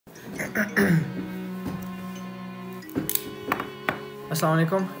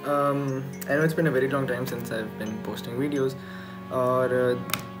Assalamualaikum. I know it's been a very long time since I've been posting videos, और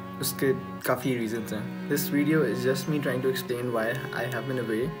उसके काफ़ी reasons हैं. This video is just me trying to explain why I have been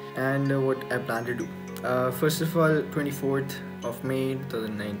away and what I plan to do. First of all, 24th of May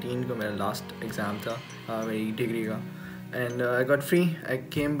 2019 को मेरा last exam था मेरी degree का, and I got free. I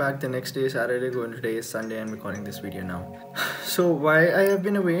came back the next day, Saturday, and today is Sunday. I'm recording this video now. So why I have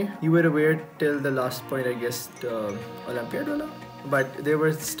been away? You were aware till the last point, I guess, Olympiad wala? But there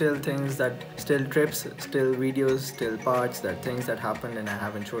were still things still trips, still videos, still parts, things that happened and I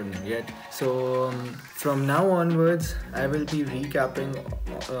haven't shown them yet. So from now onwards, I will be recapping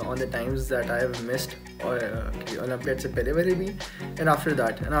on the times that I have missed Olympiad se pehle wale bhi, and after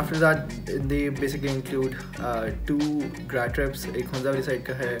that they basically include 2 grad trips, एक Hunza वाली side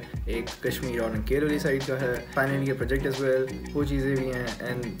का है, एक कश्मीर और केरल वाली side का है, finally a project as well, वो चीज़ें भी हैं,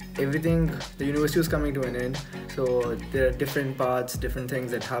 and everything, the university is coming to an end, so there are different parts, different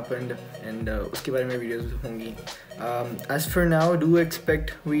things that happened, and उसके बारे में videos होंगी. As for now, do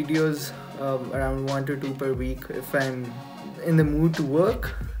expect videos around 1 to 2 per week if I'm in the mood to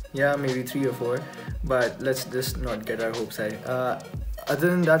work. Yeah, maybe 3 or 4, but let's just not get our hopes high. Other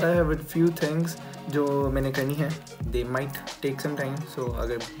than that, I have a few things जो मैंने करनी है. They might take some time, so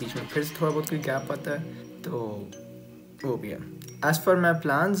अगर बीच में फिर से थोड़ा बहुत कोई gap आता है तो वो भी है. As for my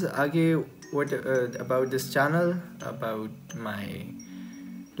plans, आगे what about this channel, about my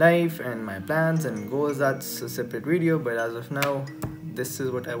life and my plans and goals, that's a separate video, but as of now, this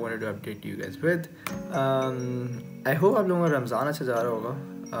is what I wanted to update you guys with. I hope आप लोगों का रमज़ान अच्छा जा रहा होगा,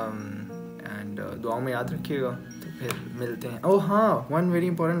 and दुआओं में याद रखिएगा. तो फिर मिलते हैं. Oh हाँ, one very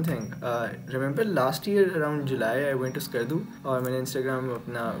important thing. Remember last year around July I went to Skardu और मैंने Instagram में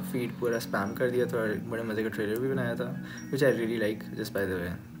अपना feed पूरा spam कर दिया था और बड़े मज़े का trailer भी बनाया था, which I really like, just by the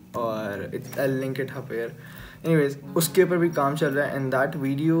way. और I'll link it up here. Anyways, उसके ऊपर भी काम चल रहा है, and that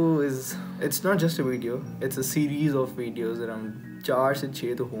video it's not just a video, it's a series of videos, around 4 से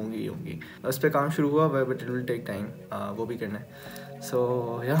 6 तो होंगी. उस पर काम शुरू हुआ but it will take time. वो भी करना है. So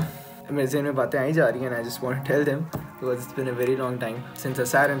yeah, मेरे ज़हन में बातें आई जा रही हैं, and I just want to tell them because it's been a very long time since I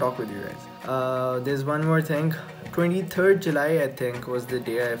sat and talked with you guys. There's one more thing. 23rd July I think was the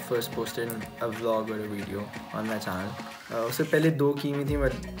day I first posted a vlog or a video on my channel. उससे पहले 2 की हुई थी,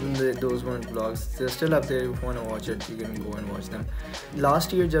 but those weren't vlogs. They're still up there. If you want to watch it, you can go and watch them.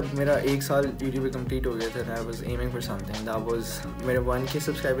 Last year जब मेरा 1 साल YouTube पे complete हो गया था, I was aiming for something. That was मेरे 1K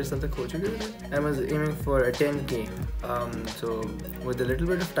subscribers तब तक हो चुके थे. I was aiming for a 10K. So with the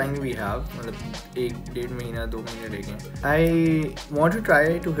little bit of time we have, मतलब 1-1.5 महीना 2 महीने रह गए, I want to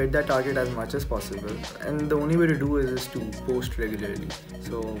try to hit that target as much as possible, and the only way to do is to post regularly.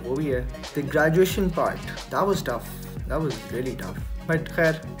 So वो भी है. The graduation part, that was tough. That was really tough. But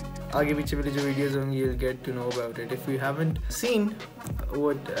खैर, आगे पीछे वाली जो videos होंगी, you'll get to know about it. If you haven't seen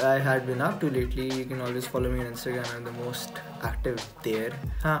what I had been up to lately, you can always follow me on Instagram. I'm the most active there.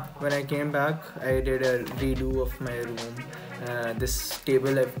 When I came back, I did a redo of my room. This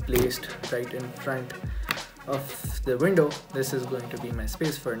table I've placed right in front of the window. This is going to be my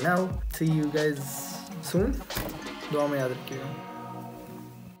space for now. See you guys soon. दुआ में याद रखिएगा.